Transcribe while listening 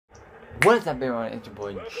What is up, everyone? It's your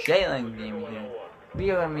boy Jaylundgrengaming here.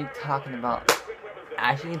 We are going to be talking about,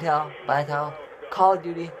 as you can tell by the title, Call of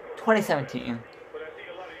Duty 2017.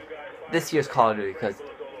 This year's Call of Duty, because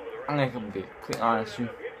I'm going to be completely honest with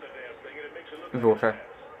you. Warfare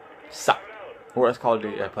sucked. Worst Call of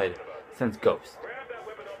Duty I played since Ghost.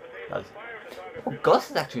 Well,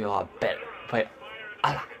 Ghost is actually a lot better, but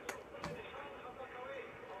I like it.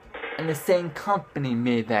 And the same company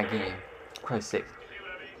made that game. Christ's sake.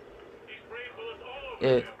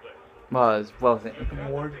 It was, what was it, Infinite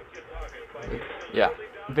Ward? Yeah,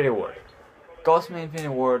 Infinite Ward. Ghost made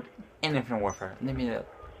Infinite Ward and Infinite Warfare. And they made it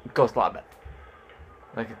Ghost a lot better.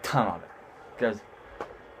 Like a ton of it. Because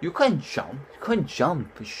you couldn't jump. You couldn't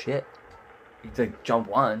jump for shit. You could like, jump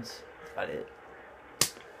once. That's about it.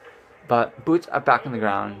 But boots are back on the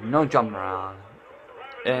ground. No jumping around.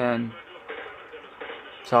 And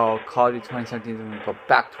so Call of Duty 2017 is going to go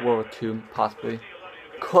back to World War II, possibly.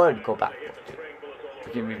 Could go back to World War II.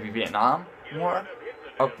 It could be Vietnam War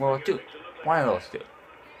or World War II. One of those two.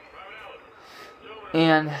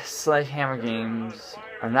 And Sledgehammer Games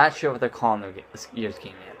are not sure what they're calling their this year's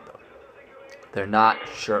game yet, though. They're not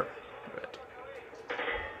sure of it.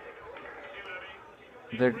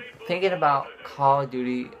 They're thinking about Call of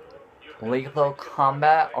Duty Lethal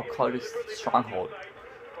Combat or Call of Duty Stronghold.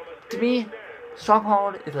 To me,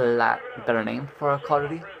 Stronghold is a lot better name for a Call of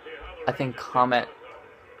Duty. I think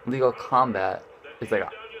Legal Combat is like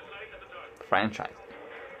a franchise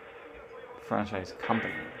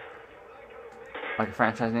company. Like a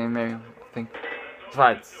franchise name, maybe, I think. That's what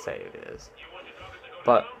I'd say it is.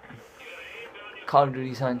 But Call of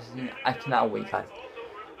Duty 2017, I cannot wait, guys.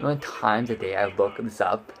 The only times a day I look this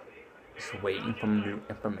up, just waiting for new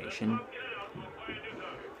information,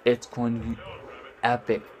 it's going to be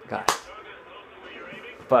epic, guys.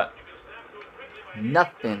 But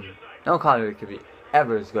nothing, no Call of Duty could be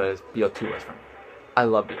ever as good as BO2 was for me. I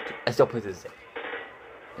love BO2. I still play this day.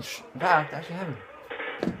 In fact, I actually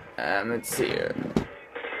haven't. Let's see here.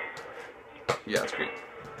 Yeah, it's great.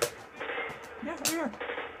 Yeah, right here.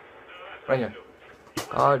 Right here.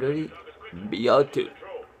 Call of Duty BO2.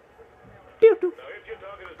 BO2.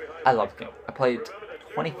 I love the game. I play it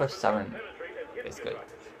 24/7. Basically.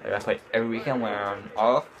 I play it every weekend when I'm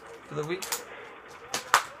off for the week.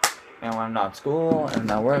 And when I'm not in school and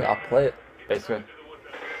not work, I'll play it. Basically.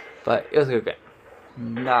 But it was a good game.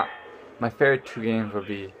 Not my favorite two games would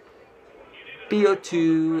be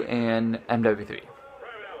BO2 and MW3.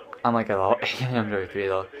 I'm like a level 8 MW3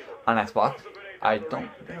 though. On Xbox, I don't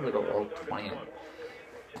really go level 20 in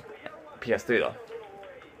PS3 though.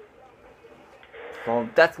 So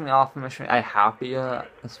that's gonna be all from mission. I have a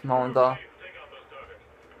small one though.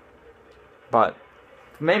 But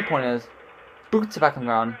the main point is, boots are back on the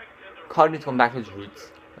ground. Call of Duty's going back to its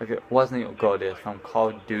roots. Like it wasn't even good. It's from Call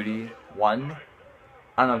of Duty 1.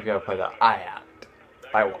 I don't know if you ever played that. I haven't.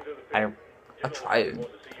 I tried.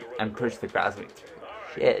 I'm pretty sure the graphics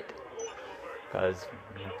shit. Because,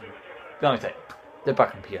 let me tell you, they're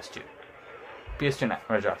back on PS2. PS2 not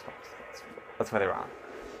original Xbox. That's why they were on.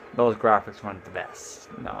 Those graphics weren't the best.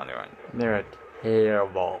 No, they weren't. They're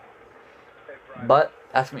terrible. But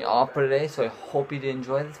that's me all for today. So I hope you did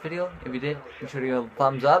enjoy this video. If you did, be sure to give it a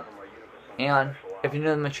thumbs up. And if you're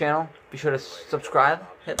new to my channel, be sure to subscribe.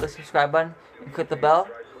 Hit the subscribe button and click the bell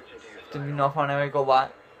to be notified whenever I go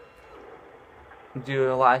live.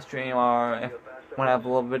 Do a live stream or when I have a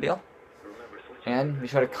little video. And be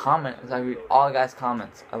sure to comment, because I read all you guys'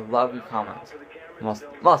 comments. I love your comments.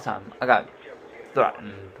 Most time, I got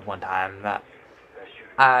threatened one time that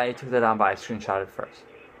I took that down by screenshot it first.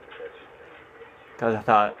 Because I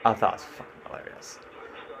thought it was fucking hilarious.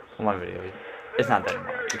 One video, it's not that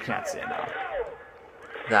anymore. You can't see it now.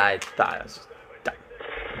 I thought it was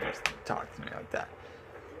just talking to me like that.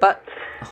 But I